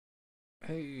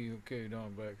Hey, okay,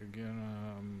 Don back again.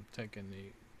 I'm taking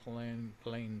the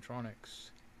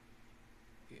Planetronics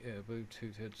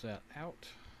Bluetooth headset out,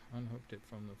 unhooked it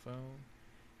from the phone.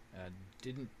 I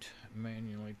didn't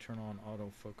manually turn on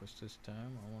autofocus this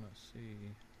time. I want to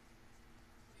see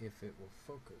if it will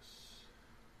focus.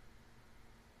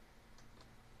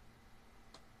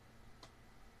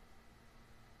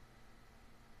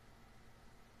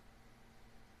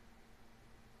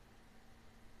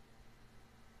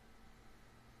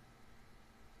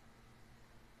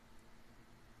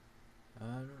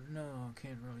 I don't know, I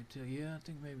can't really tell. Yeah, I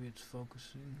think maybe it's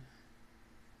focusing.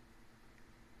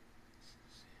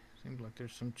 Seems like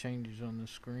there's some changes on the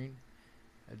screen.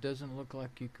 It doesn't look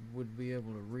like you would be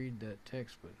able to read that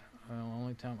text, but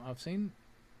only time I've seen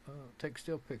take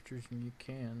still pictures and you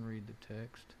can read the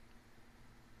text,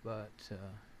 but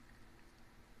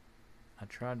I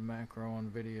tried macro on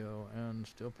video and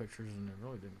still pictures and it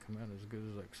really didn't come out as good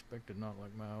as I expected. Not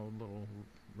like my old little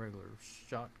regular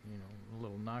shot,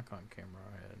 little Nikon camera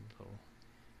I had.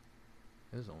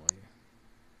 It was only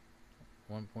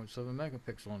 1.7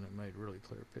 megapixel and it made really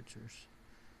clear pictures.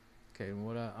 Okay,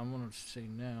 what I'm going to see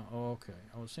now. Oh, okay.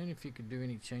 I was seeing if you could do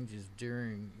any changes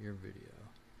during your video.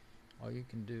 All you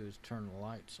can do is turn the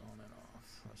lights on and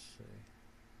off. Let's see.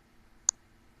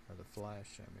 Or the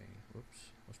flash, I mean.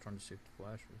 Whoops. I was trying to see if the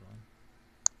flash was on.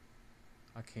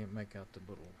 I can't make out the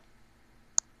little...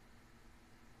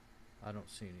 I don't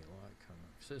see any light coming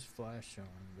up. It says flash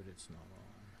on, but it's not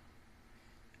on.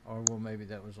 Or, well, maybe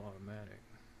that was automatic.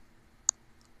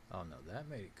 Oh, no, that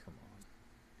made it come on.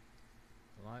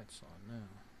 The light's on now.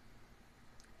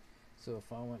 So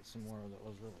if I went somewhere that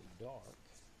was really dark...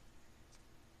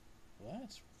 Well,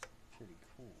 that's pretty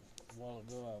cool. A while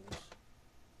ago I was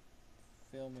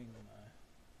filming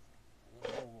my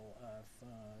little i5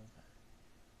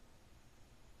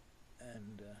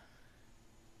 and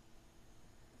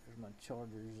there's my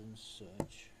chargers and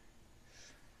such.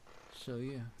 So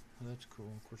yeah, that's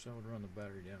cool. Of course I would run the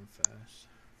battery down fast.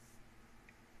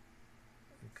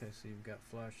 Okay, so you've got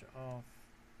flash off.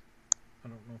 I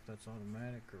don't know if that's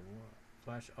automatic or what.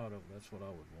 Flash auto, that's what I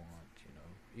would want,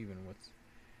 even with,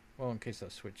 well, in case I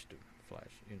switch to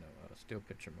flash, still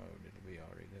picture mode, it'll be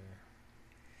already there.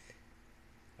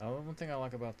 One thing I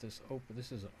like about this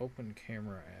is an open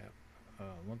camera app.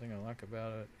 One thing I like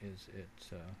about it is it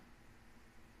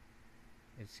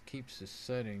keeps the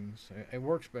settings. It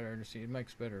works better. It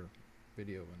makes better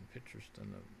video and pictures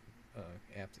than the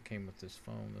app that came with this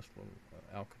phone. This little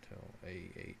Alcatel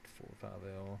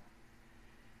A845L.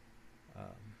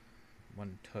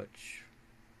 One Touch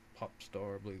Pop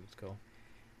Star, I believe it's called.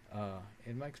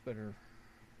 It makes better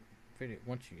video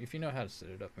if you know how to set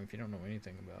it up, and if you don't know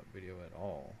anything about video at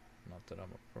all. Not that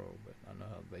I'm a pro, but I know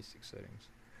how the basic settings.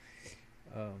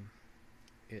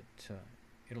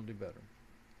 It'll do better.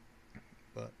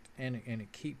 But and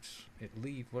it keeps it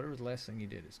whatever the last thing you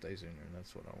did, it stays in there, and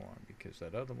that's what I want, because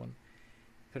that other one,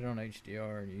 put it on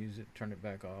HDR and use it, turn it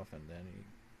back off, and then you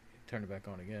turn it back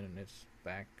on again, and it's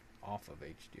back off of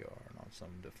HDR and on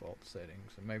some default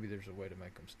settings. And maybe there's a way to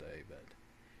make them stay, but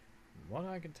from what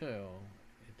I can tell,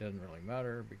 it doesn't really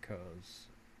matter, because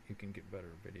you can get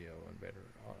better video and better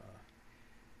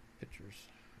pictures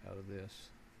out of this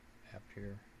app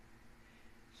here.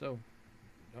 So,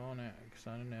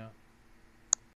 signing out.